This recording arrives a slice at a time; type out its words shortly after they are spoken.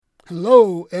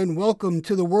Hello and welcome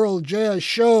to the World Jazz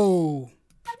Show.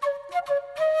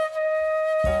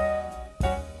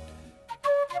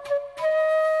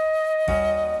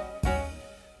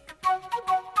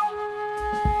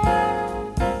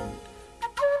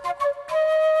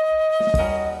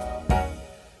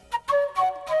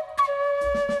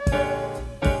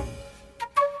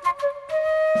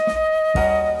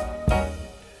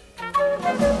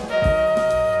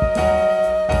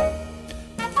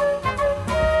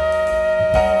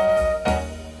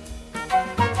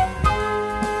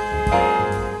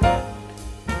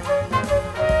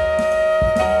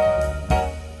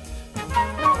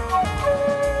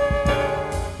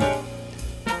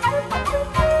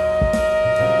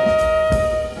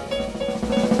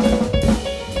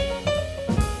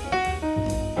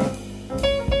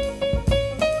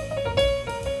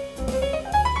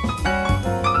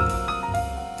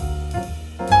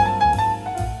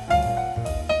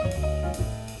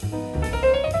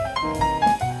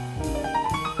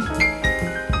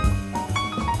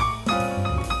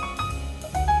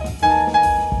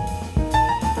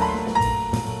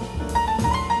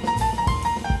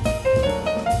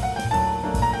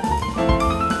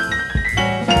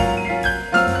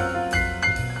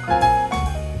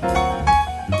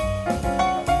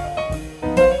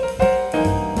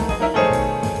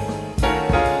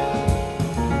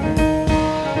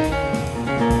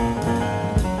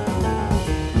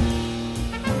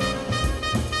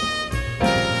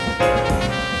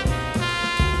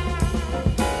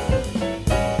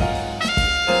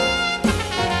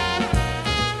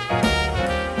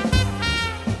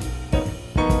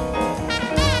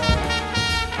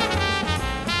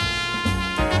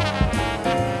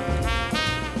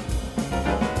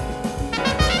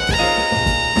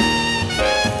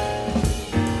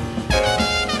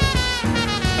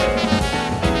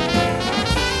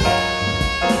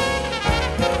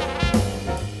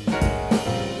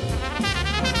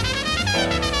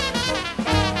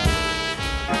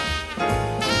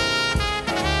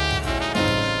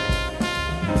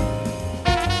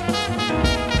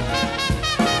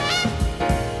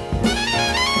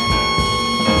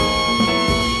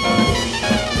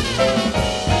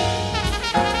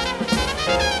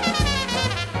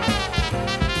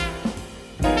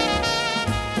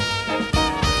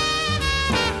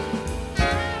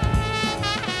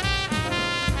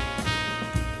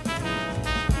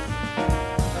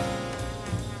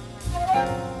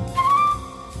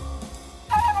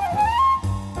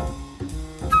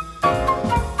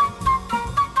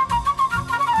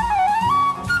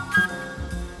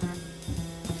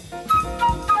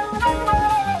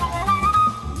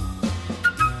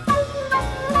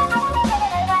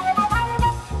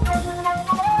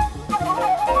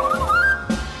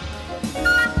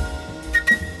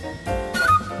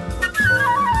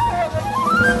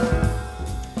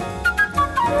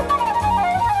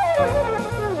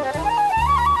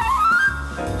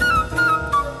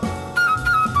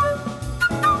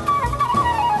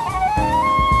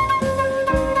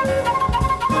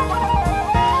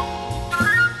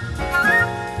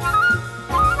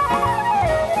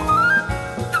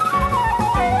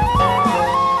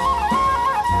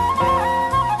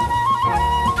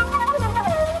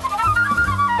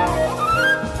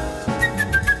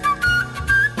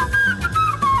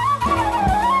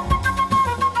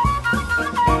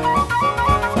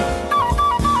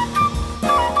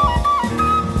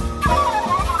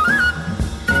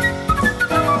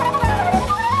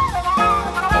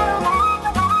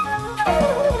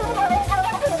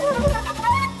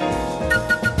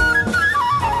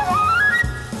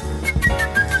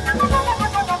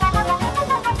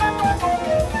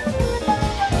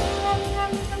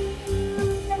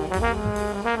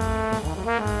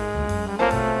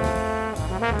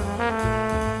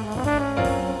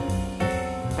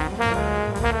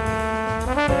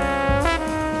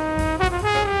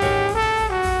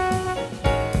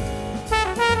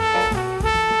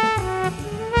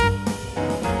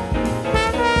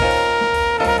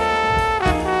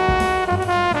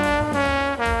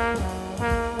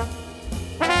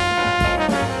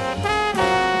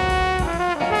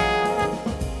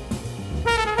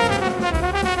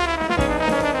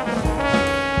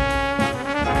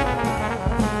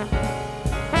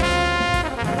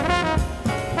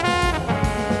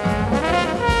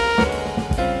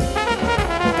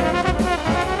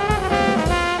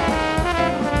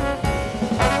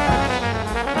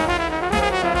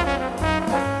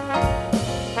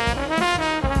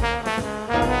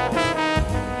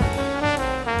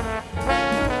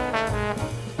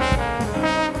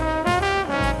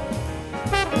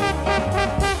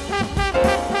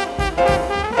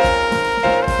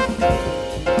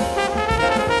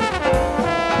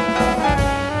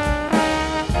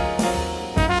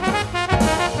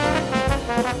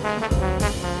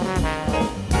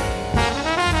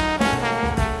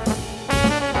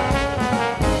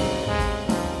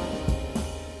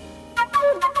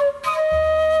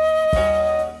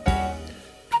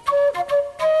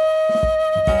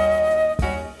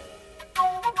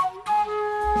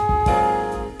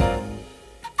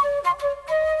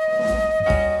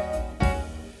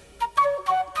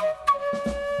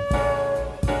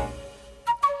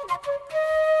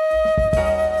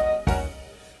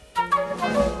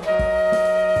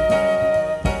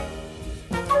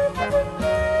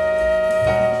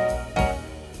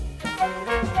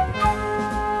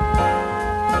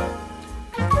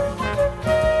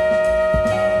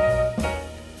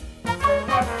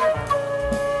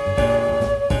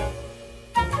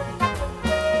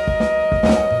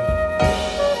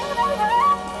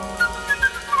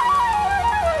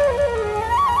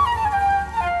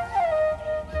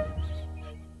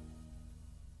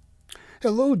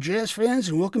 Hello, jazz fans,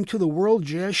 and welcome to the World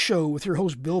Jazz Show with your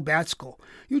host, Bill Batskill.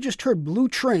 You just heard Blue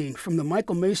Train from the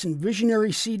Michael Mason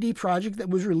Visionary CD project that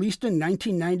was released in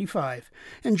 1995.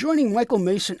 And joining Michael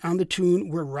Mason on the tune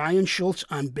were Ryan Schultz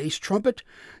on bass trumpet,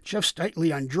 Jeff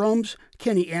Steitley on drums,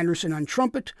 Kenny Anderson on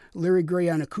trumpet, Larry Gray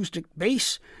on acoustic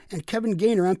bass, and Kevin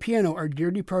Gaynor on piano, our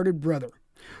dear departed brother.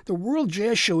 The World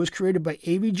Jazz Show is created by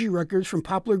AVG Records from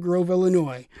Poplar Grove,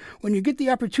 Illinois. When you get the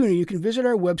opportunity, you can visit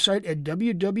our website at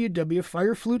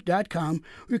www.fireflute.com, where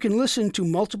you can listen to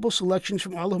multiple selections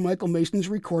from all of Michael Mason's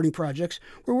recording projects,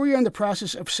 where we are in the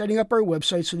process of setting up our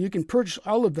website so you can purchase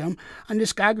all of them on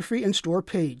discography and store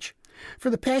page. For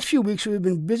the past few weeks, we've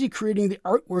been busy creating the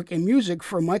artwork and music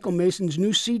for Michael Mason's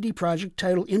new CD project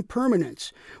titled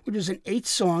Impermanence, which is an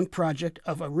 8-song project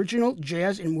of original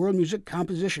jazz and world music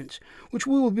compositions, which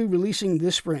we will be releasing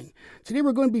this spring. Today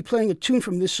we're going to be playing a tune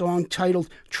from this song titled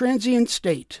Transient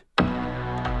State.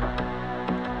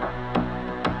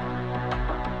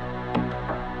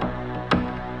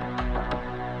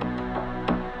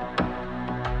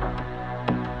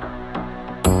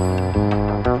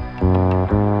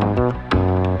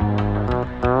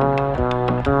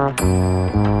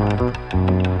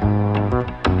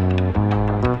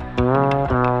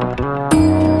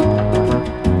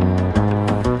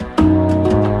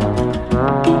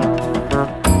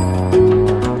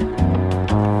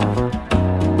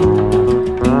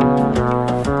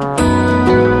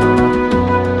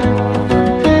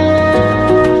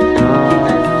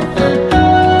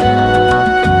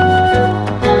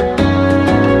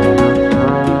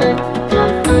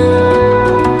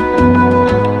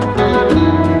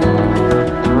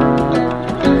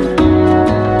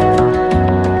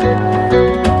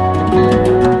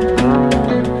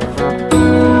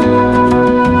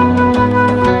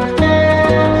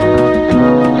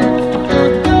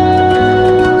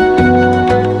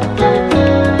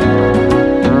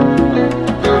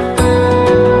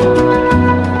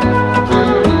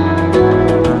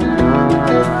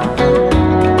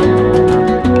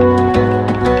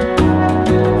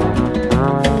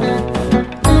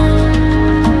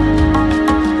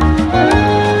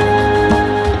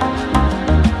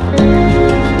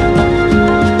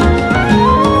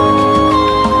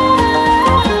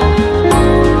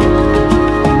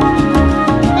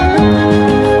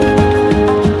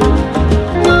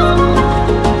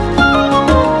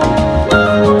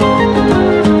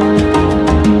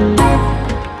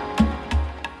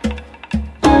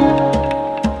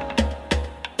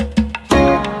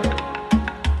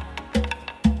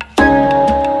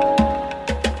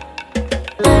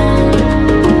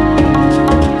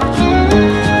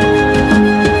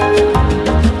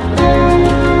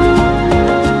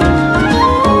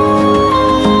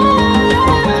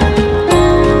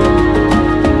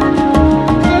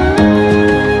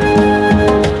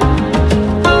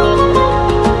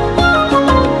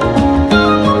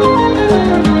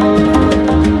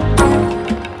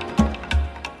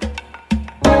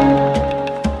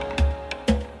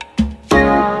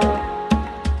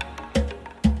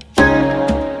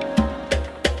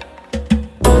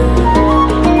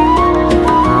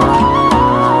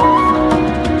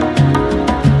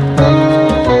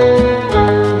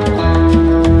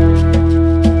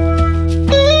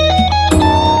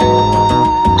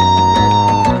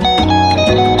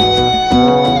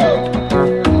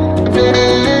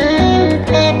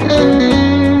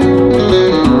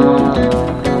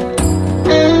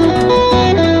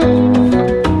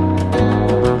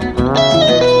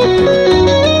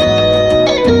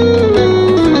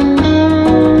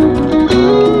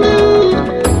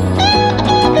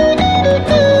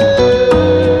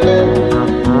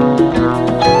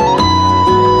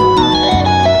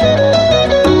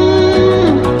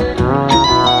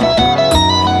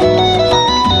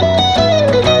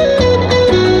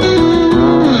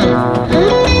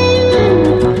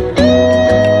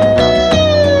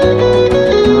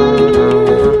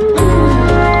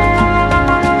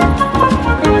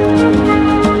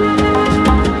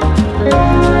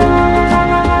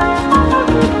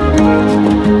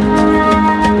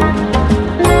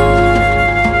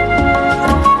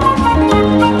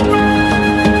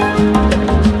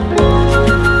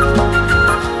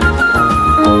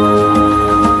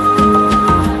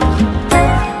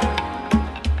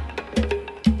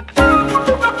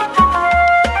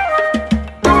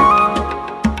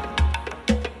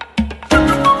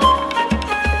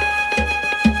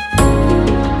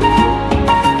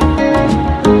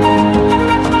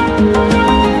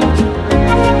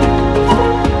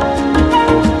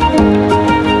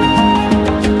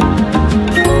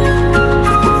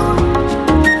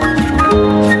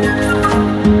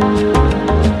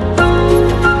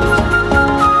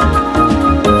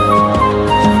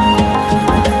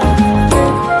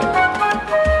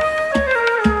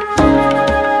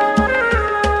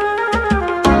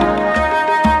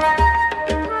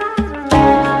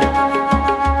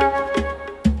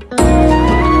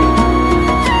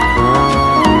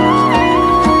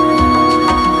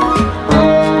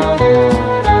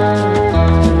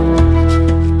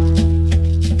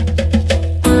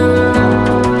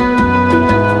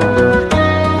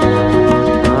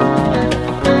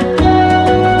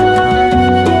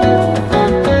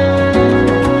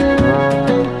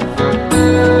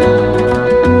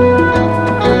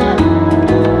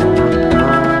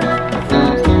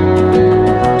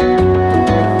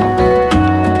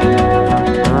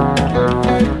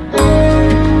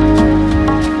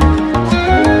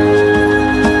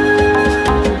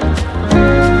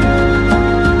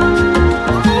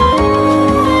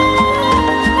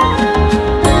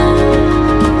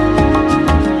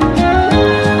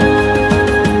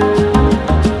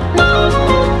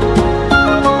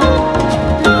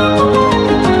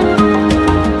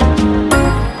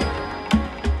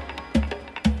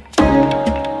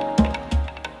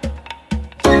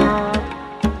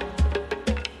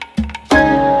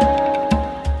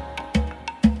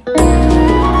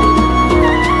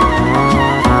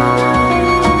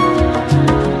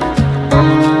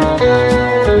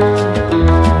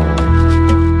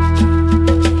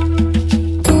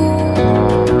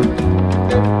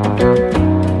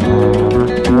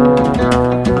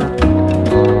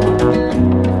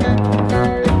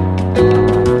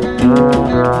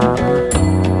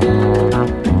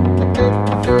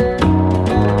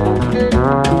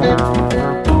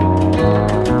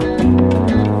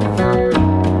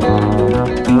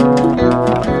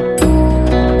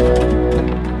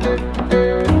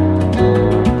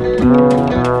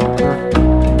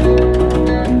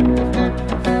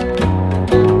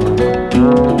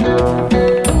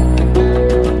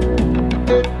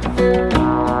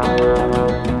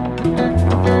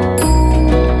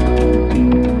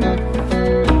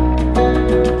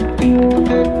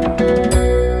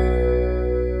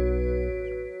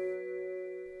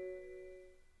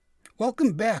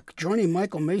 Welcome back, joining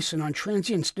Michael Mason on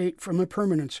Transient State from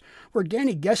Impermanence. We're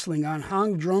Danny Gessling on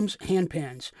Hong drums,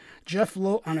 handpans, Jeff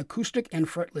Lowe on acoustic and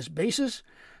fretless basses,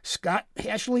 Scott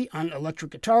Hashley on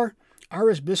electric guitar,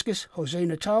 Aris Biscus, Jose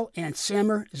Natal, and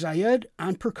Samer Zayed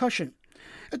on percussion.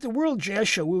 At the World Jazz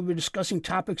Show, we'll be discussing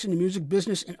topics in the music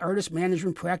business and artist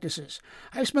management practices.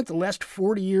 I've spent the last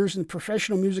 40 years in the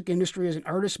professional music industry as an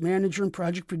artist manager and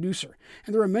project producer,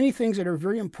 and there are many things that are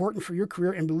very important for your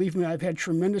career, and believe me, I've had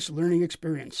tremendous learning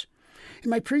experience. In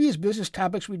my previous business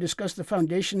topics, we discussed the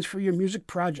foundations for your music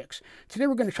projects. Today,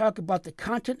 we're going to talk about the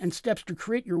content and steps to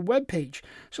create your web page.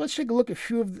 So let's take a look at a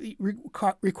few of the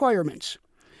requirements.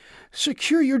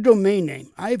 Secure your domain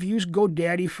name. I've used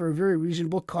GoDaddy for a very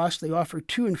reasonable cost. They offer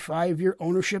 2 and 5 year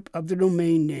ownership of the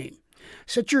domain name.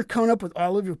 Set your account up with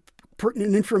all of your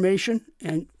pertinent information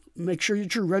and make sure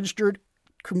that you're registered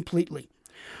completely.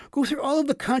 Go through all of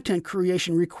the content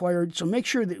creation required, so make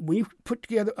sure that when you put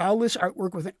together all this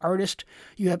artwork with an artist,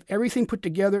 you have everything put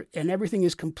together and everything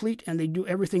is complete and they do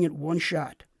everything at one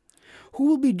shot. Who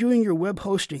will be doing your web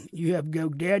hosting? You have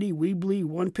GoDaddy, Weebly,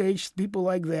 OnePage, people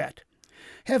like that.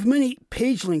 Have many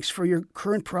page links for your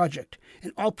current project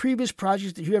and all previous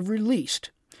projects that you have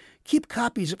released. Keep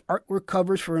copies of artwork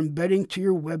covers for embedding to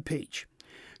your web page.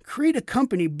 Create a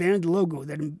company band logo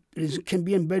that can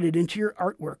be embedded into your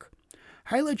artwork.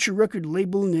 Highlight your record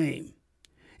label name.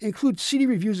 Include CD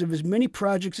reviews of as many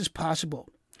projects as possible.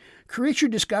 Create your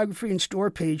discography and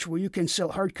store page where you can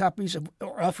sell hard copies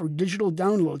or offer digital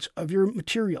downloads of your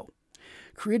material.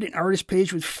 Create an artist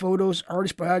page with photos,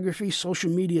 artist biography, social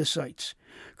media sites.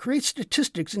 Create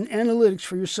statistics and analytics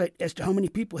for your site as to how many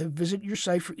people have visited your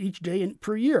site for each day and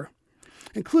per year.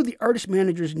 Include the artist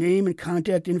manager's name and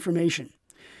contact information.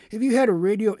 If you had a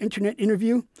radio internet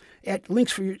interview, add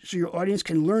links so your audience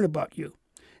can learn about you.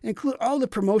 Include all the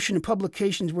promotion and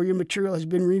publications where your material has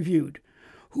been reviewed.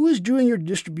 Who is doing your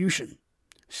distribution?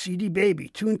 CD Baby,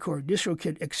 TuneCore,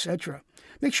 DistroKid, etc.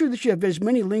 Make sure that you have as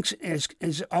many links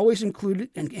as always included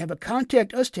and have a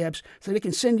Contact Us tabs so they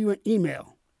can send you an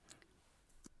email.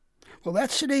 Well,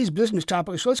 that's today's business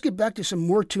topic, so let's get back to some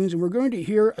more tunes, and we're going to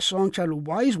hear a song titled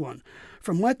Wise One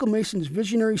from Michael Mason's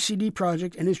Visionary CD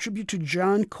project and his tribute to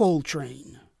John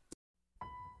Coltrane.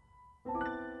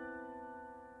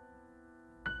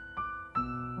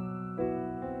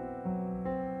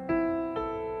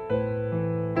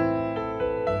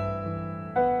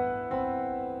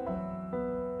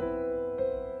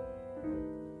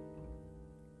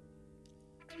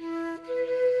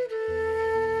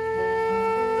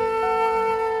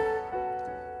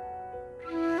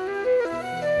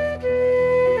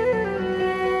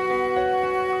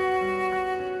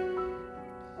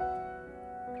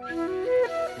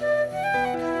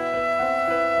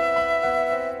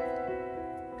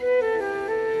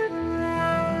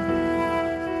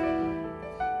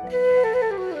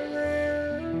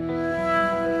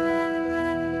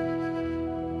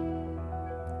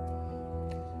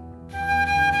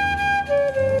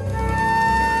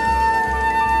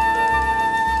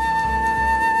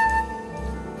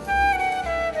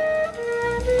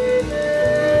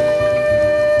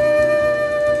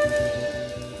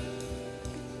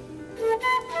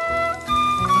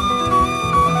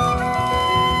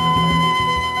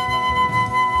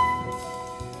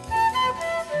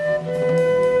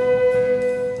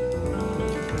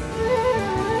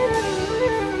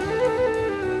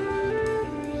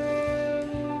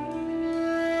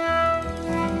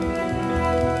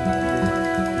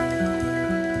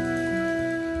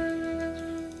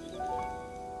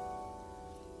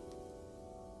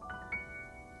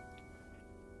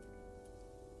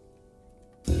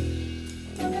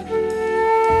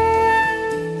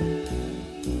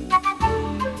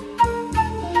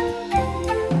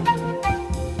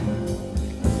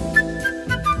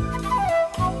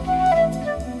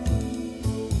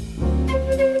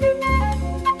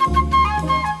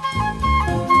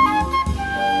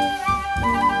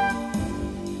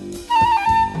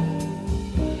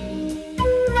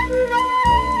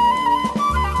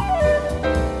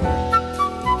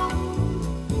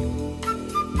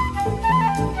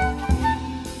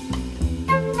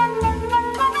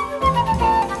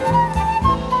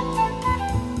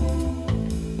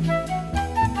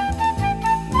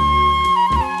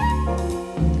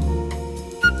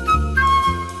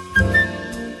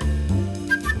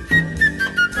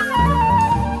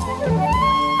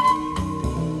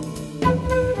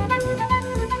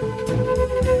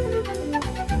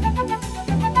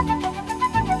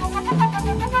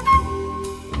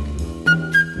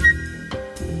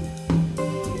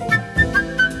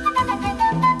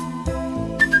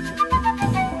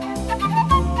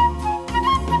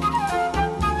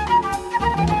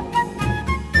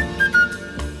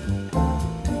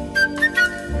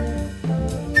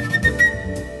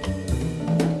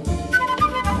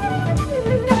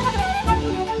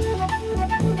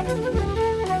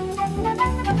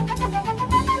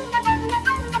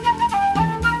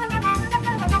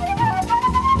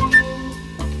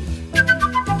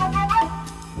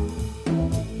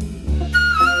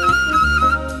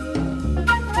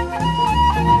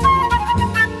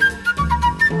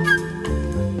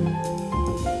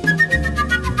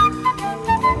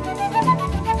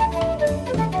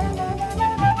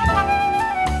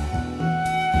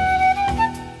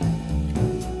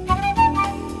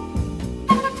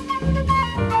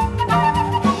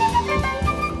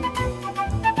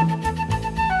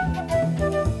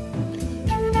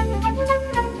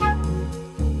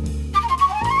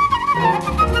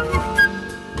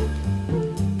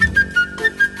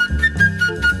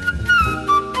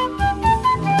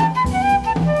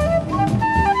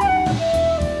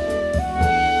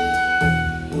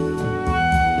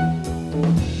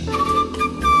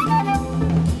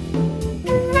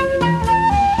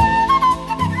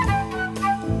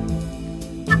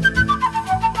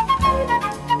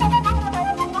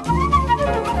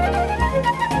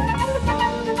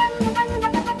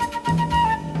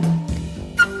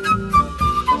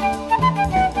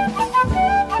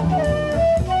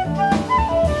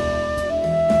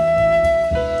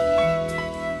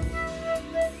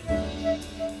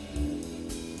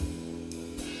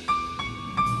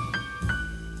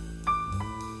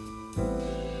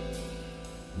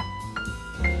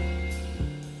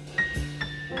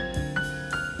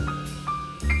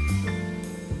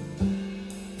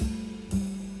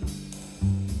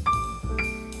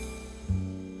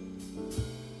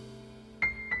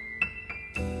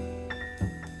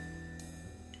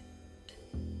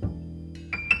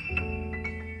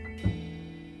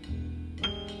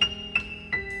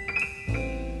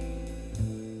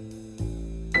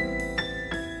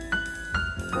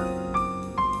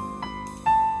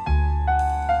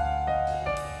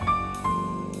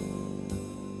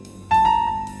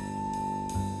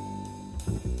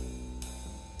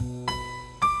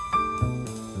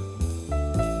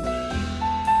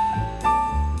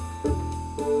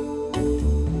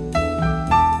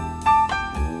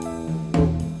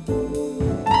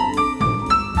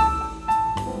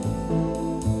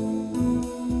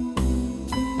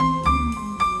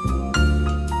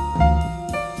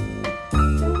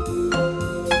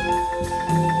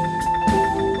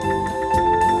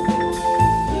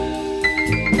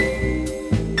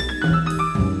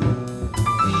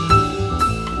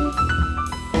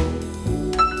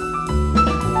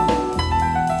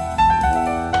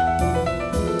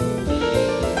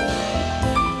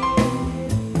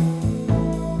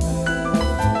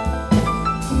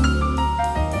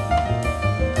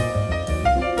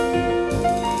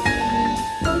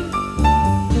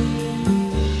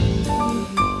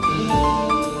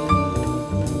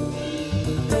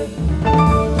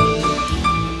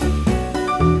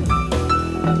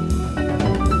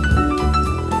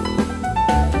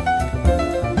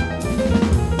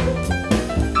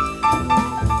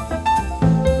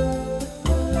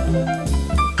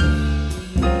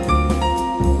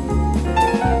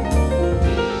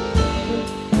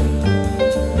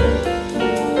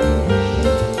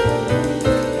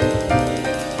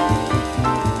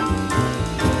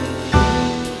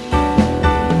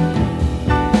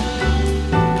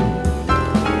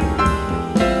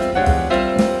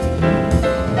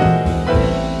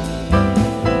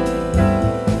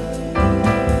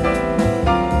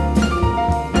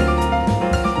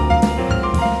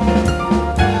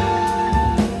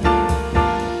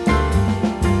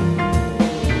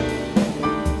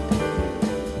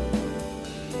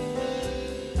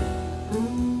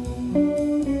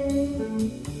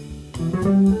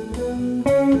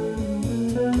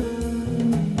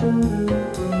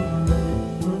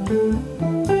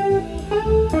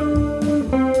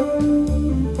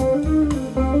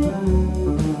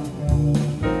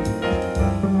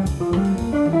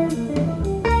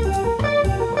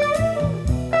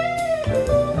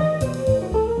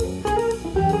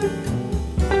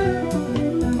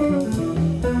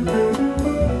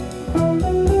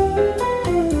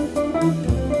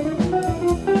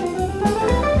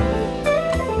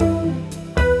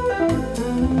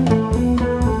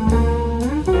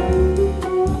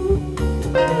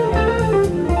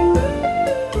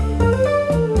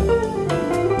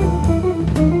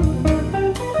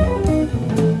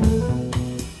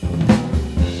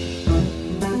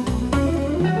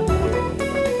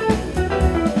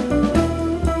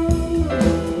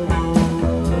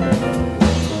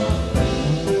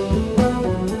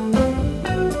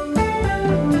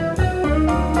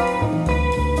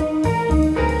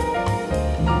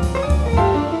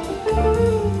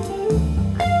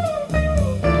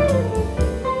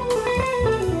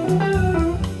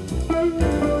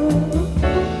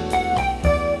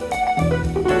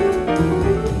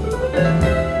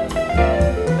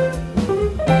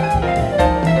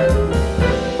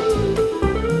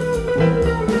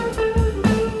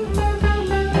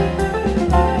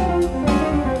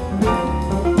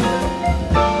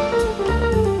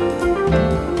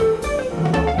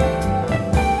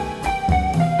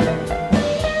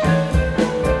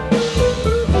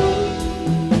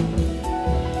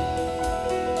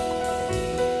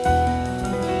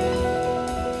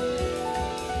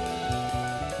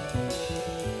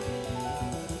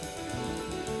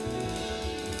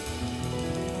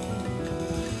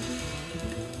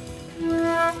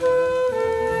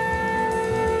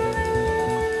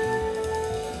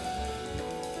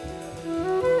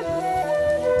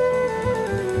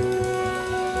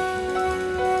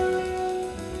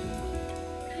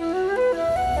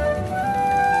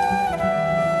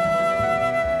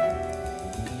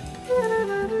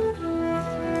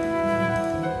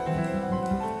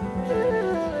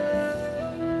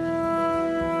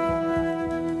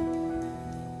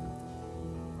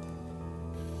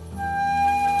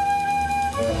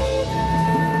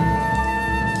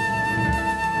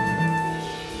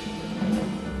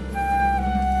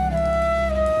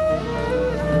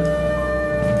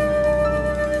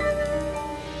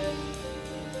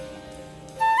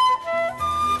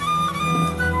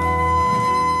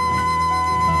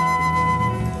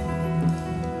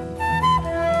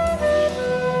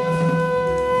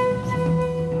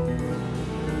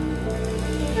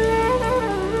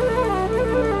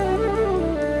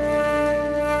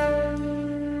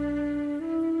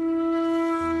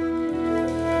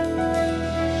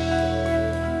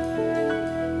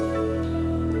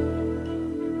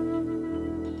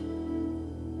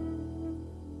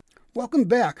 Welcome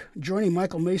back. Joining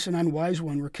Michael Mason on Wise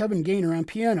One were Kevin Gaynor on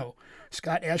piano,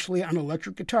 Scott Ashley on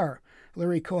electric guitar,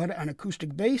 Larry Kohut on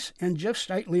acoustic bass, and Jeff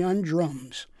Steitley on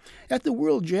drums. At the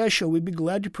World Jazz Show, we'd be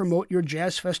glad to promote your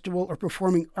jazz festival or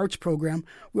performing arts program.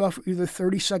 We offer either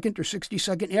 30-second or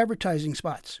 60-second advertising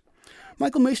spots.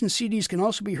 Michael Mason CDs can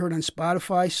also be heard on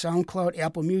Spotify, SoundCloud,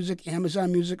 Apple Music,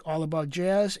 Amazon Music, All About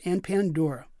Jazz, and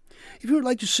Pandora. If you would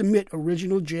like to submit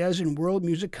original jazz and world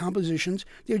music compositions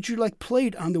that you'd like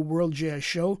played on the World Jazz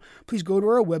Show, please go to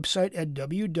our website at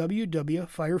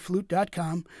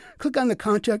www.fireflute.com, click on the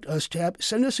Contact Us tab,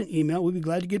 send us an email. We'll be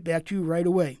glad to get back to you right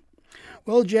away.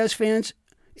 Well, jazz fans,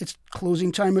 it's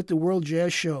closing time at the World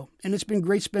Jazz Show, and it's been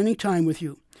great spending time with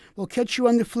you. We'll catch you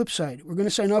on the flip side. We're going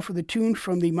to sign off with a tune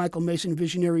from the Michael Mason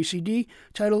Visionary CD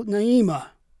titled Naima.